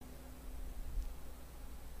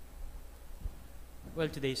Well,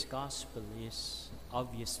 today's gospel is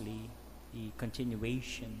obviously the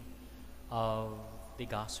continuation of the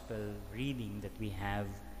gospel reading that we have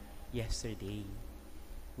yesterday,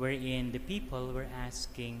 wherein the people were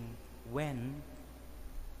asking when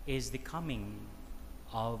is the coming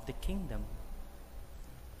of the kingdom.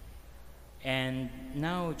 And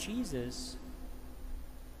now Jesus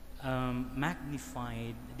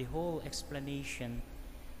magnified the whole explanation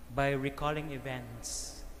by recalling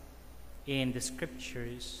events in the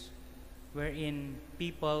scriptures wherein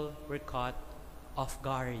people were caught off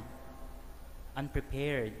guard,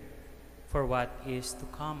 unprepared for what is to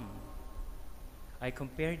come. I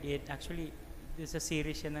compared it, actually, this is a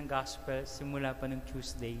series yan ng gospel simula pa nung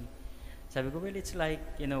Tuesday. Sabi ko, well, it's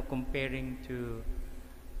like, comparing to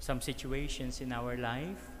some situations in our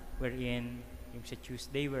life wherein yung sa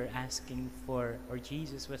Tuesday we're asking for, or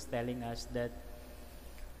Jesus was telling us that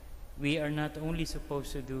we are not only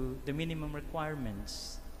supposed to do the minimum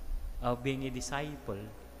requirements of being a disciple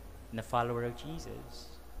and a follower of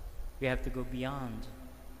Jesus. We have to go beyond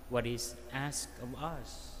what is asked of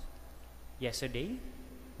us. Yesterday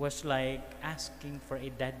was like asking for a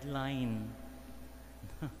deadline.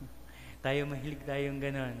 Mahilig tayong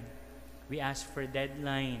ganon. We ask for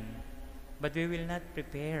deadline, but we will not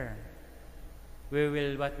prepare. We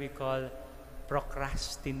will what we call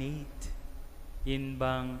procrastinate. Yun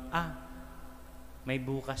bang, may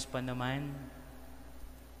bukas pa naman,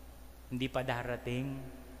 hindi pa darating,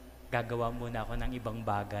 gagawa muna ako ng ibang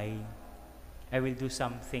bagay. I will do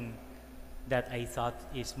something that I thought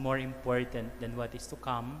is more important than what is to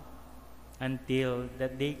come until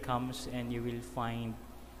that day comes and you will find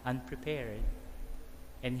unprepared.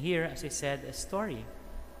 And here, as I said, a story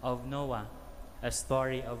of Noah, a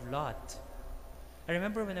story of Lot. I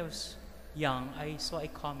remember when I was young, I saw a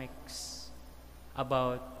comics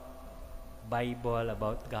about Bible,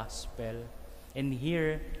 about gospel. And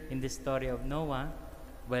here, in the story of Noah,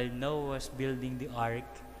 while Noah was building the ark,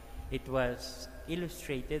 it was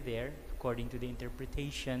illustrated there, according to the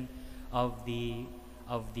interpretation of the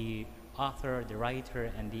author, the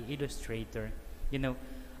writer, and the illustrator.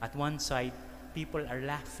 At one side, people are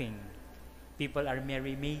laughing, people are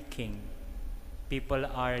merrymaking, people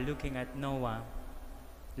are looking at Noah,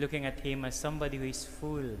 looking at him as somebody who is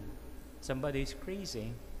fool, somebody is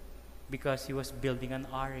crazy because he was building an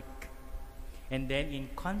ark. And then in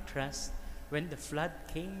contrast, when the flood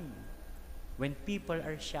came, when people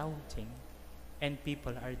are shouting and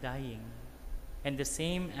people are dying, and the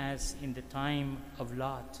same as in the time of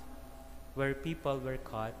Lot, where people were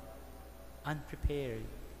caught unprepared.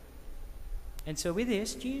 And so with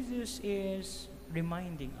this, Jesus is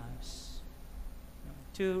reminding us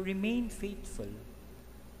to remain faithful,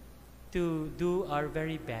 to do our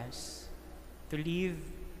very best, to live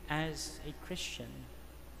as a Christian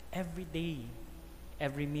every day,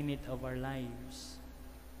 every minute of our lives.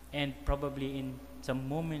 And probably in some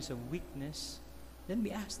moments of weakness, then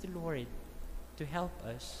we ask the Lord to help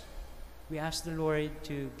us. We ask the Lord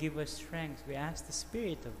to give us strength. We ask the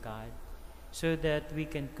Spirit of God so that we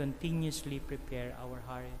can continuously prepare our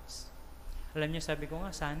hearts. Alam niyo, sabi ko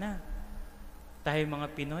nga, sana tayo mga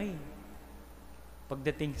Pinoy,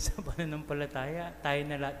 pagdating sa pananampalataya, tayo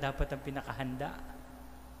na dapat ang pinakahanda.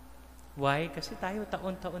 Why? Kasi tayo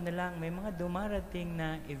taon-taon na lang, may mga dumarating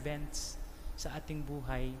na events sa ating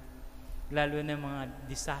buhay, lalo na mga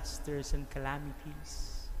disasters and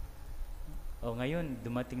calamities. O ngayon,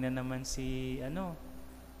 dumating na naman si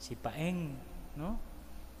Paeng, no?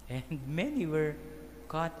 And many were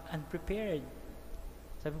caught unprepared.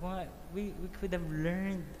 Sabi ko nga, we could have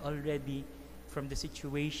learned already from the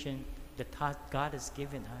situation that God has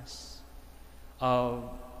given us of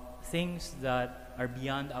things that are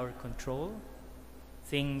beyond our control,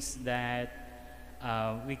 things that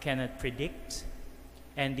we cannot predict,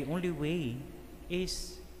 and the only way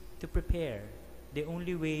is to prepare. The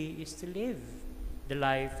only way is to live the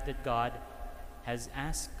life that God has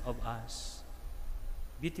asked of us.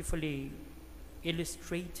 Beautifully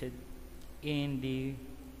illustrated in the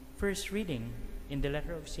first reading in the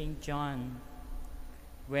letter of St. John,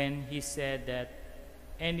 when he said that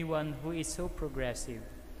anyone who is so progressive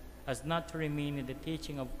as not to remain in the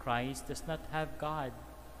teaching of Christ does not have God.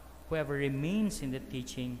 Whoever remains in the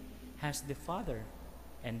teaching has the Father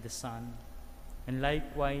and the Son. And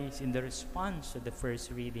likewise, in the response to the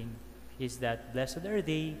first reading, is that blessed are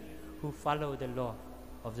they who follow the law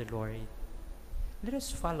of the Lord. Let us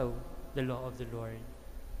follow the law of the Lord.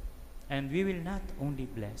 And we will not only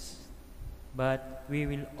bless, but we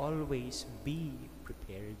will always be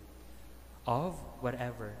prepared of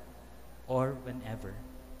whatever or whenever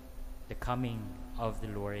the coming of the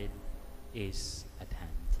Lord is at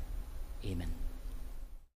hand. Amen.